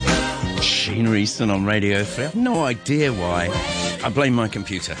Sheena Easton on Radio 3. I have no idea why. I blame my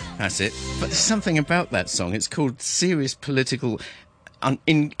computer, that's it. But there's something about that song. It's called Serious Political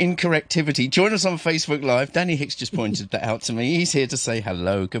Incorrectivity. Join us on Facebook Live. Danny Hicks just pointed that out to me. He's here to say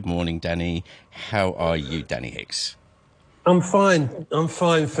hello. Good morning, Danny. How are you, Danny Hicks? I'm fine,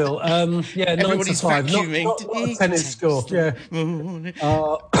 Phil. Yeah, Everybody's 9 to 5. vacuuming. Not a tennis score. Yeah.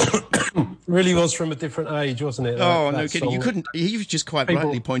 Really was from a different age, wasn't it? No kidding. Song. You couldn't. You've just quite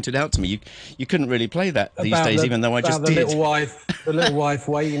rightly pointed out to me. You couldn't really play that these days, even though I just did. The little wife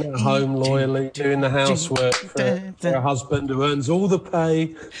waiting at home loyally, doing the housework for a husband who earns all the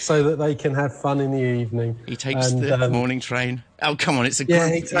pay so that they can have fun in the evening. He takes the morning train. Oh, come on, it's a yeah.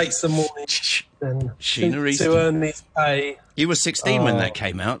 He takes the morning to earn his pay. You were 16 when that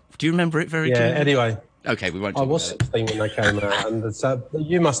came out. Do you remember it very clearly? Yeah. Anyway. Okay, we won't. I was 16 when they came out, and so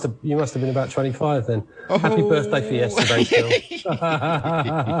you must have been about 25 then. Oh. Happy birthday for yesterday, Phil. All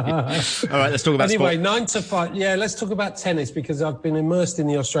right, let's talk about anyway, sport. 9 to 5. Yeah, let's talk about tennis because I've been immersed in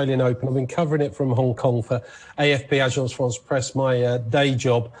the Australian Open. I've been covering it from Hong Kong for AFP Agence France Presse, my day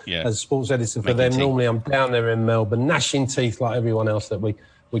job as sports editor for them. Normally, I'm down there in Melbourne, gnashing teeth like everyone else that we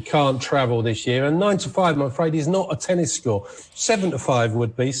can't travel this year. And 9 to 5, I'm afraid, is not a tennis score. 7 to 5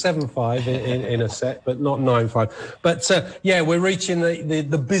 would be 7-5 in a set, but not 9-5. But we're reaching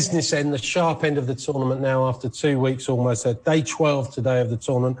the business end, the sharp end of the tournament now after 2 weeks almost. Day 12 today of the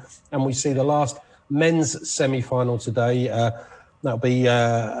tournament, and we see the last men's semi-final today. That'll be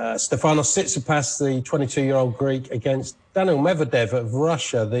Stefanos Tsitsipas, the 22-year-old Greek, against Daniil Medvedev of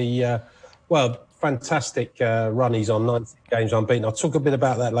Russia, the fantastic run he's on, 90 games unbeaten. I'll talk a bit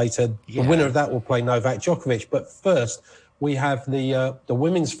about that later. Yeah. The winner of that will play Novak Djokovic. But first, we have the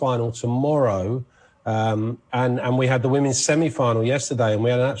women's final tomorrow, and we had the women's semi-final yesterday, and we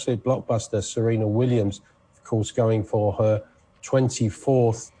had an absolute blockbuster. Serena Williams, of course, going for her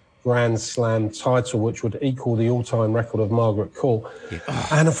 24th Grand Slam title, which would equal the all-time record of Margaret Court. Yeah. Oh.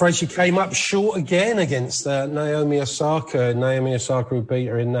 And I'm afraid she came up short again against Naomi Osaka. Naomi Osaka, who beat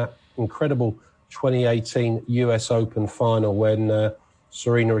her in that incredible 2018 US Open final when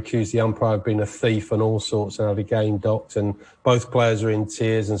Serena accused the umpire of being a thief and all sorts and had a game docked, and both players are in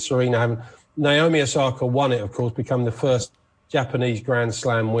tears. And Naomi Osaka won it, of course, become the first Japanese Grand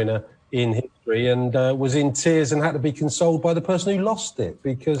Slam winner in history, and was in tears and had to be consoled by the person who lost it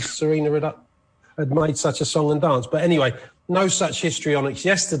because Serena had made such a song and dance. But anyway, no such histrionics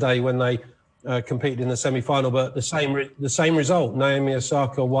yesterday when they competed in the semi-final, but the same result. Naomi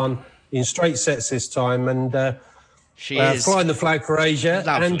Osaka won in straight sets this time, and she is flying the flag for Asia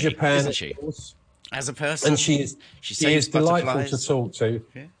lovely, and Japan, isn't she? As a person, and she is delightful to talk to.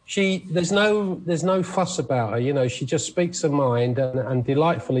 Yeah. There's no fuss about her, you know. She just speaks her mind, and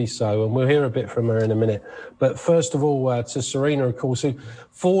delightfully so. And we'll hear a bit from her in a minute. But first of all, to Serena, of course, who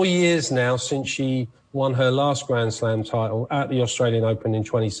 4 years now since she won her last Grand Slam title at the Australian Open in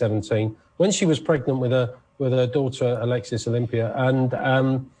 2017, when she was pregnant with her daughter Alexis Olympia, and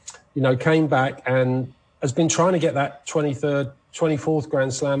came back and has been trying to get that 24th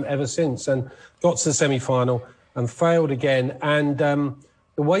Grand Slam ever since, and got to the semi-final and failed again. And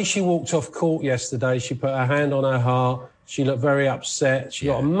the way she walked off court yesterday, she put her hand on her heart. She looked very upset. She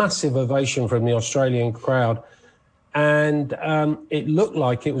got a massive ovation from the Australian crowd. And it looked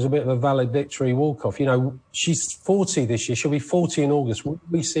like it was a bit of a valedictory walk-off. You know, she's 40 this year. She'll be 40 in August. Will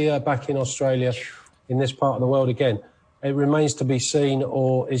we see her back in Australia, in this part of the world again? It remains to be seen,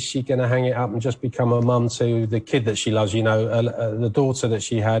 or is she going to hang it up and just become a mum to the kid that she loves, the daughter that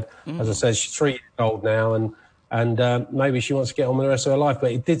she had. As I said, she's 3 years old now, and maybe she wants to get on with the rest of her life.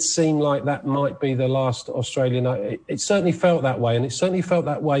 But it did seem like that might be the last Australian. It certainly felt that way, and it certainly felt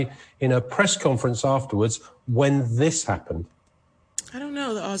that way in a press conference afterwards when this happened. I don't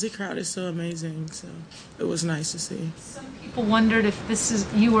know. The Aussie crowd is so amazing, so it was nice to see. Some people wondered if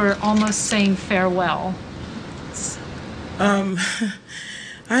you were almost saying farewell. I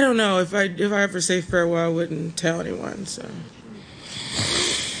don't know. If I ever say farewell, I wouldn't tell anyone. So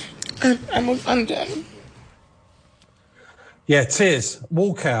I'm done. Yeah, tears,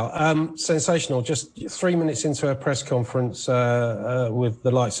 walkout, sensational. Just 3 minutes into her press conference with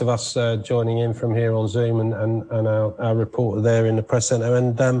the likes of us joining in from here on Zoom and our reporter there in the press centre,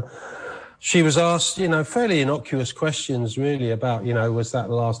 and she was asked, fairly innocuous questions, really, about, was that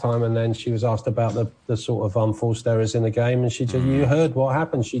the last time? And then she was asked about the sort of unforced errors in the game. And she just, you heard what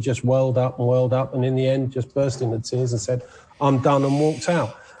happened. She just welled up, and in the end just burst into tears and said, "I'm done," and walked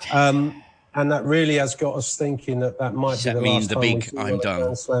out. And that really has got us thinking that might be the last time we see "I'm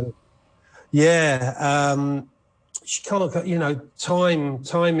done." Yeah. she can't, you know,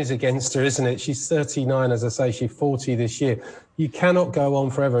 time is against her, isn't it? She's 39, as I say, she's 40 this year. You cannot go on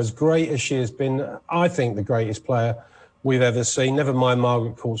forever. As great as she has been, I think the greatest player we've ever seen, never mind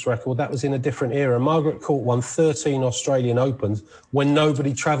Margaret Court's record, that was in a different era. Margaret Court won 13 Australian Opens when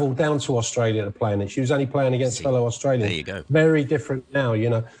nobody travelled down to Australia to play in it. She was only playing against fellow Australians. There you go. Very different now,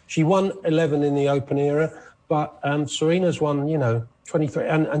 you know. She won 11 in the Open era, but Serena's won, you know, 23,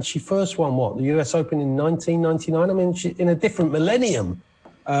 and she first won the US Open in 1999. I mean, she, in a different millennium,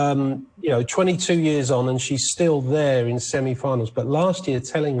 you know, 22 years on, and she's still there in semi-finals. But last year,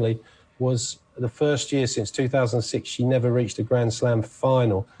 tellingly, was the first year since 2006 she never reached a Grand Slam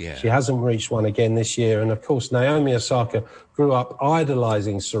final. Yeah. She hasn't reached one again this year. And of course, Naomi Osaka grew up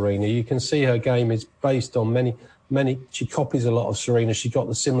idolising Serena. You can see her game is based on many. She copies a lot of Serena. She got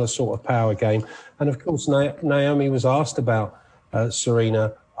the similar sort of power game. And of course, Naomi was asked about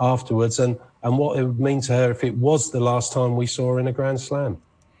Serena afterwards and what it would mean to her if it was the last time we saw her in a Grand Slam.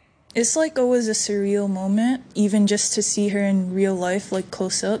 It's like always a surreal moment, even just to see her in real life, like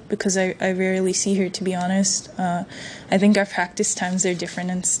close up, because I rarely see her, to be honest. I think our practice times are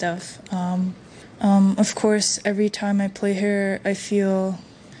different and stuff. Of course, every time I play her, I feel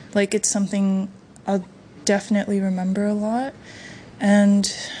like it's something I'll definitely remember a lot.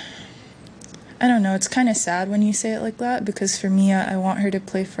 And I don't know, it's kind of sad when you say it like that, because for me, I want her to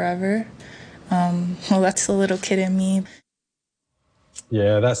play forever. Well, that's the little kid in me.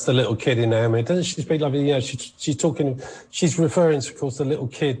 Yeah, that's the little kid in Naomi. Doesn't she speak like, you know, she's referring to, of course, the little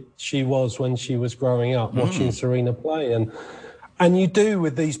kid she was when she was growing up, watching Serena play. And you do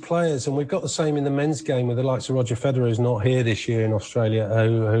with these players, and we've got the same in the men's game with the likes of Roger Federer, who's not here this year in Australia,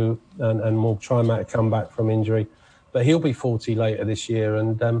 and will try and make a comeback from injury. But he'll be 40 later this year,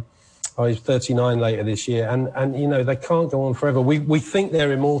 and he's 39 later this year. And you know, they can't go on forever. We think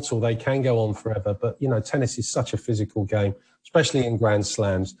they're immortal. They can go on forever. But, you know, tennis is such a physical game, especially in Grand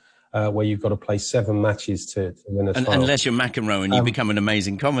Slams, where you've got to play 7 matches to win a title. Unless you're McEnroe and you become an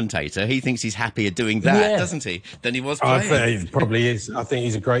amazing commentator, he thinks he's happier doing that, doesn't he, than he was playing? I think he probably is. I think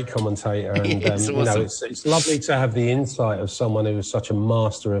he's a great commentator. And, it's awesome. You know, it's lovely to have the insight of someone who is such a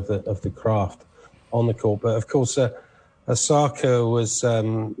master of the craft on the court. But, of course, Osaka was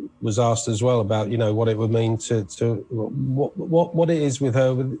asked as well about, you know, what it would mean to what it is with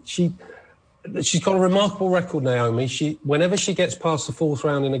her. She's got a remarkable record, Naomi. Whenever she gets past the 4th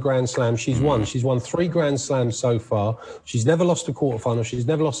round in a Grand Slam, she's won. She's won 3 Grand Slams so far. She's never lost a quarterfinal. She's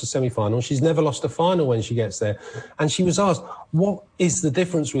never lost a semi-final. She's never lost a final when she gets there. And she was asked, what is the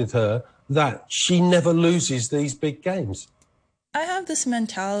difference with her that she never loses these big games? I have this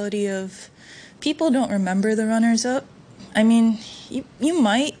mentality of people don't remember the runners-up. I mean, you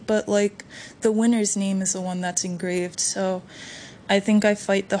might, but, like, the winner's name is the one that's engraved, so I think I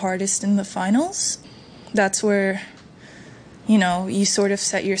fight the hardest in the finals. That's where, you know, you sort of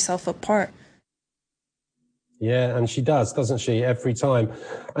set yourself apart. Yeah, and she does, doesn't she, every time.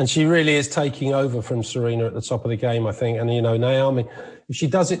 And she really is taking over from Serena at the top of the game, I think. And, you know, Naomi, if she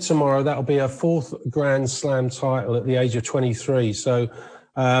does it tomorrow, that'll be her 4th Grand Slam title at the age of 23. So,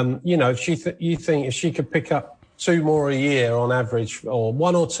 you know, if you think if she could pick up 2 more a year on average, or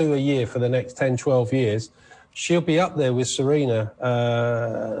 1 or 2 a year for the next 10, 12 years, she'll be up there with Serena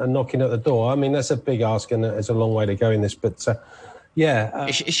and knocking at the door. I mean, that's a big ask, and there's a long way to go in this. But, yeah.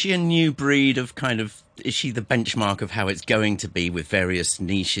 Is she a new breed of is she the benchmark of how it's going to be with various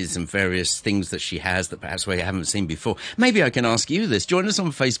niches and various things that she has that perhaps we haven't seen before? Maybe I can ask you this. Join us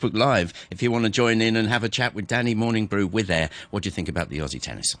on Facebook Live if you want to join in and have a chat with Danny Morning Brew. We're there. What do you think about the Aussie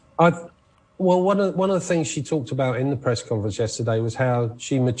tennis? Well, one of the things she talked about in the press conference yesterday was how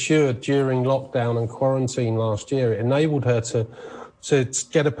she matured during lockdown and quarantine last year. It enabled her to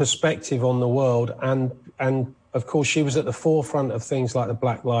get a perspective on the world, and of course she was at the forefront of things like the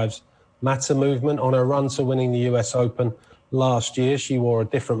Black Lives Matter movement. On her run to winning the US Open last year, she wore a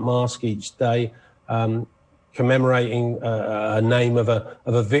different mask each day, commemorating a name of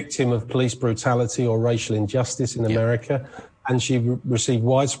a victim of police brutality or racial injustice in America. And she received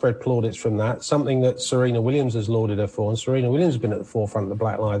widespread plaudits from that, something that Serena Williams has lauded her for. And Serena Williams has been at the forefront of the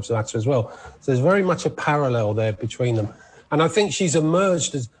Black Lives Matter as well. So there's very much a parallel there between them. And I think she's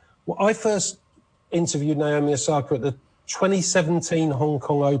emerged as... Well, I first interviewed Naomi Osaka at the 2017 Hong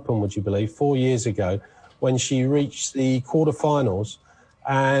Kong Open, would you believe, 4 years ago, when she reached the quarterfinals.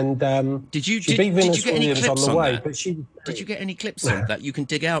 And did you beat Venus Williams on the way. But did you get any clips on that you can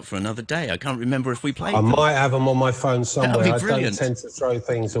dig out for another day? I can't remember if we played them. Might have them on my phone somewhere. That would be brilliant. I don't tend to throw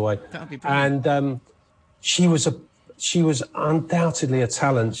things away. That would be brilliant. And she was undoubtedly a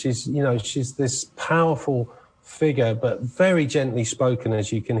talent. She's this powerful figure, but very gently spoken,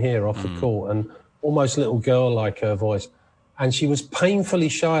 as you can hear off the court. And almost little girl-like, her voice. And she was painfully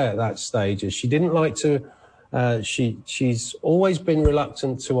shy at that stage. She didn't like to, she's always been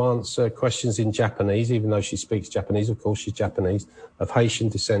reluctant to answer questions in Japanese, even though she speaks Japanese. Of course, she's Japanese, of Haitian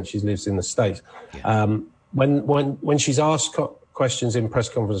descent. She lives in the States. Yeah. When she's asked questions in press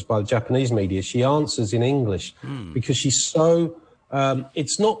conference by the Japanese media, she answers in English because she's so,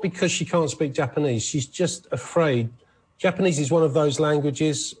 it's not because she can't speak Japanese. She's just afraid. Japanese is one of those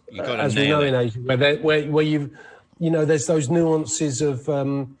languages, as we know in Asia, where there's those nuances of,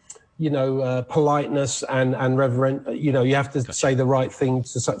 politeness and reverent, you have to say the right thing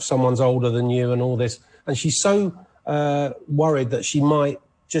to someone's older than you and all this. And she's so worried that she might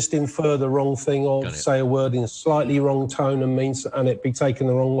just infer the wrong thing or say a word in a slightly wrong tone and it be taken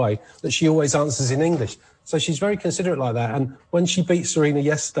the wrong way, that she always answers in English. So she's very considerate like that. And when she beat Serena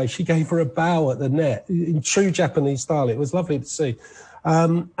yesterday, she gave her a bow at the net in true Japanese style. It was lovely to see.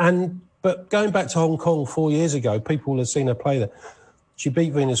 But going back to Hong Kong 4 years ago, people will have seen her play there. She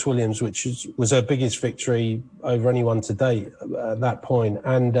beat Venus Williams, which was her biggest victory over anyone to date at that point.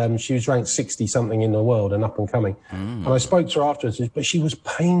 And she was ranked 60-something in the world and up and coming. And I spoke to her afterwards, but she was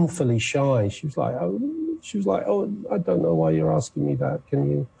painfully shy. She was like, oh, I don't know why you're asking me that. Can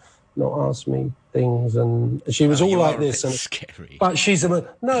you not ask me things? And she was all like this. And scary. But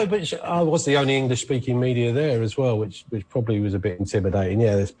I was the only English-speaking media there as well, which probably was a bit intimidating.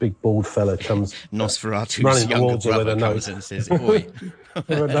 Yeah, this big bald fella comes Nosferatu's younger brother comes and says, "Oi." with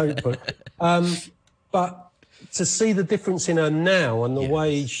a notebook. But to see the difference in her now and the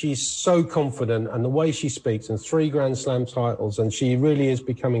way she's so confident and the way she speaks, and 3 Grand Slam titles, and she really is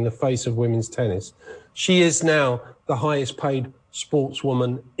becoming the face of women's tennis. She is now the highest paid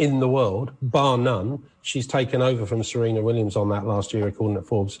sportswoman in the world, bar none. She's taken over from Serena Williams on that last year, according to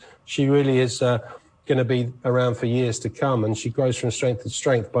Forbes. She really is going to be around for years to come, and she grows from strength to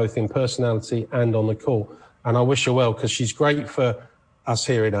strength, both in personality and on the court. And I wish her well, because she's great for us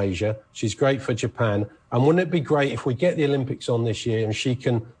here in Asia. She's great for Japan. And wouldn't it be great if we get the Olympics on this year and she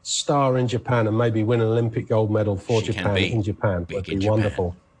can star in Japan and maybe win an Olympic gold medal for Japan in Japan? It would be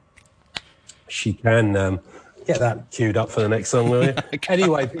wonderful. She can... get that queued up for the next song, will you?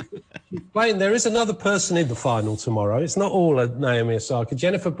 Anyway, there is another person in the final tomorrow. It's not all Naomi Osaka.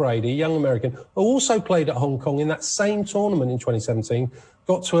 Jennifer Brady, young American, who also played at Hong Kong in that same tournament in 2017,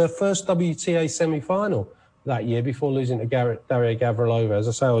 got to her first WTA semi-final that year before losing to Daria Gavrilova, as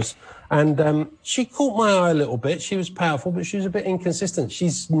I say. And she caught my eye a little bit. She was powerful, but she was a bit inconsistent.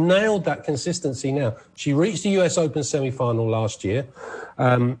 She's nailed that consistency now. She reached the US Open semi-final last year,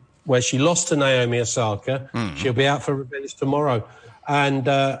 where she lost to Naomi Osaka. She'll be out for revenge tomorrow. And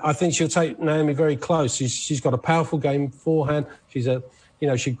I think she'll take Naomi very close. She's got a powerful game forehand.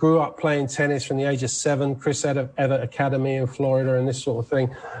 She grew up playing tennis from the age of 7, Chris Evert Academy in Florida and this sort of thing.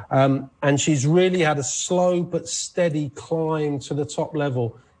 And she's really had a slow but steady climb to the top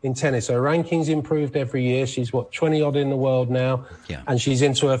level in tennis. Her ranking's improved every year. She's, 20-odd in the world now. Yeah. And she's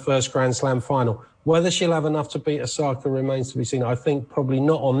into her first Grand Slam final. Whether she'll have enough to beat Osaka remains to be seen. I think probably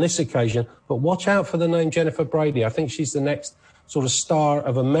not on this occasion, but watch out for the name Jennifer Brady. I think she's the next sort of star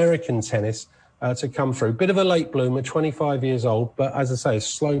of American tennis to come through. Bit of a late bloomer, 25 years old, but as I say, a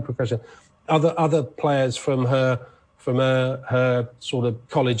slow progression. Other players from her sort of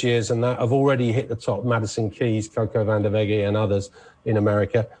college years and that have already hit the top. Madison Keys, Coco Vandeweghe and others in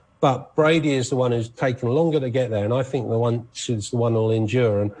America. But Brady is the one who's taken longer to get there, and I think she's the one who'll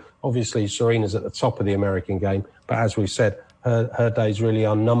endure. And obviously, Serena's at the top of the American game, but as we've said, her days really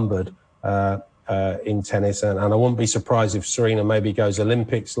are numbered in tennis, and I wouldn't be surprised if Serena maybe goes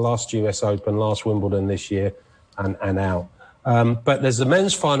Olympics, last US Open, last Wimbledon this year, and out. But there's the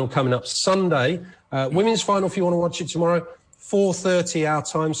men's final coming up Sunday. Women's final, if you want to watch it tomorrow, 4:30 our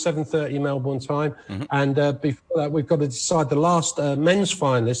time, 7:30 Melbourne time. And before that, we've got to decide the last men's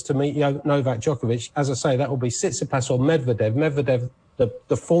finalist to meet Novak Djokovic. As I say, that will be Tsitsipas or Medvedev. Medvedev,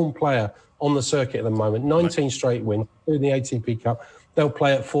 the form player on the circuit at the moment, 19 straight wins, including the ATP Cup. They'll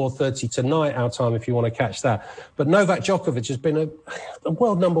play at 4:30 tonight our time if you want to catch that. But Novak Djokovic has been a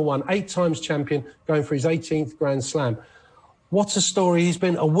world number 1, 8 times champion, going for his 18th Grand Slam. What a story he's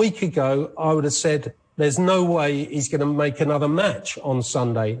been. A week ago, I would have said there's no way he's going to make another match on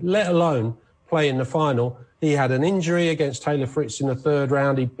Sunday, let alone play in the final. He had an injury against Taylor Fritz in the 3rd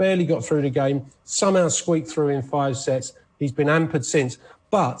round. He barely got through the game, somehow squeaked through in 5 sets. He's been hampered since.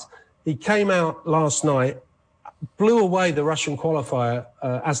 But he came out last night, blew away the Russian qualifier,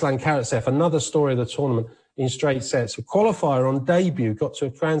 Aslan Karatsev, another story of the tournament, in straight sets. A qualifier on debut got to a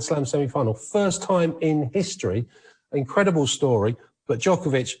Grand Slam semi-final, first time in history. Incredible story. But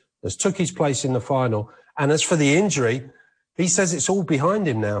Djokovic has took his place in the final. And as for the injury, he says it's all behind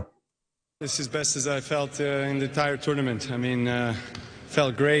him now. This is best as I felt in the entire tournament. I mean,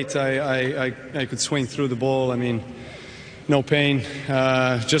 felt great. I could swing through the ball. I mean, no pain.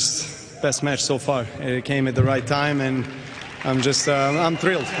 Just best match so far. It came at the right time, and I'm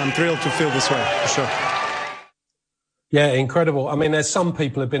thrilled. I'm thrilled to feel this way, for sure. Yeah, incredible. I mean, there's some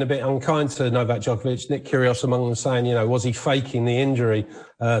people have been a bit unkind to Novak Djokovic. Nick Kyrgios among them saying, was he faking the injury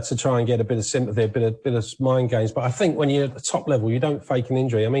to try and get a bit of sympathy, a bit of mind games. But I think when you're at the top level, you don't fake an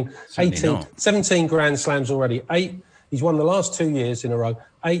injury. I mean, 17 Grand Slams already, 8. He's won the last 2 years in a row,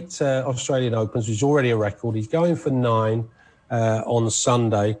 8 Australian Opens, which is already a record. He's going for 9 on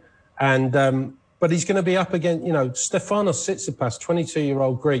Sunday. But he's going to be up against, Stefanos Tsitsipas,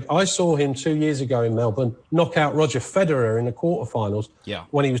 22-year-old Greek. I saw him 2 years ago in Melbourne knock out Roger Federer in the quarterfinals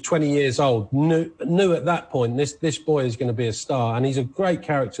when he was 20 years old. Knew at that point this boy is going to be a star, and he's a great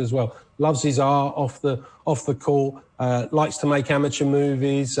character as well. Loves his art off the court, likes to make amateur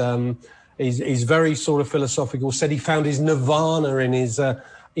movies. He's very sort of philosophical. Said he found his nirvana in his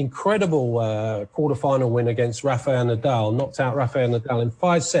incredible quarterfinal win against Rafael Nadal. Knocked out Rafael Nadal in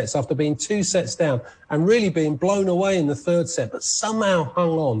 5 sets after being 2 sets down and really being blown away in the 3rd set, but somehow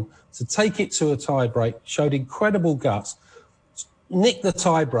hung on to take it to a tie-break, showed incredible guts, nicked the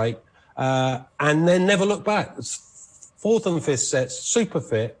tie-break, and then never looked back. 4th and 5th sets, super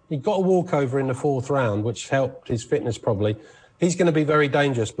fit. He got a walkover in the 4th round, which helped his fitness probably. He's going to be very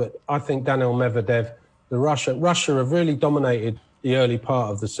dangerous, but I think Daniil Medvedev, Russia have really dominated the early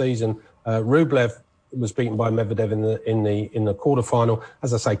part of the season. Rublev was beaten by Medvedev in the quarterfinal.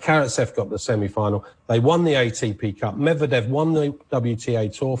 As I say, Karatsev got the semi-final. They won the ATP Cup. Medvedev won the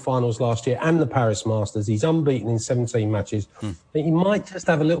WTA Tour finals last year and the Paris Masters. He's unbeaten in 17 matches. He might just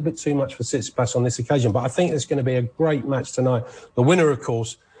have a little bit too much for Tsitsipas on this occasion, but I think it's going to be a great match tonight. The winner, of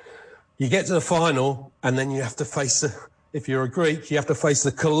course, you get to the final and then you have to face if you're a Greek, you have to face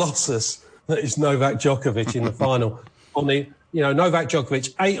the colossus that is Novak Djokovic in the final. Novak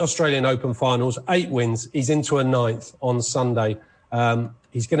Djokovic, 8 Australian Open finals, 8 wins. He's into a 9th on Sunday.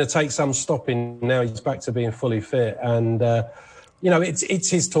 He's going to take some stopping now. He's back to being fully fit. And, it's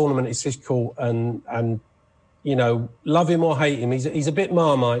his tournament. It's his court. And love him or hate him, he's a bit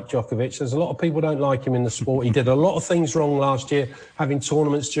Marmite, Djokovic. There's a lot of people don't like him in the sport. He did a lot of things wrong last year, having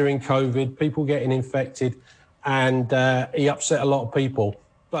tournaments during COVID, people getting infected. And he upset a lot of people.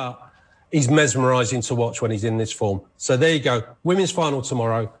 But he's mesmerising to watch when he's in this form. So there you go. Women's final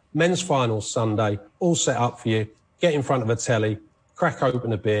tomorrow, men's final Sunday, all set up for you. Get in front of a telly, crack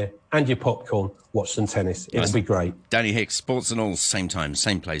open a beer and your popcorn, watch some tennis. It'll be great. Danny Hicks, Sports and All, same time,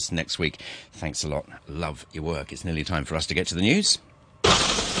 same place next week. Thanks a lot. Love your work. It's nearly time for us to get to the news.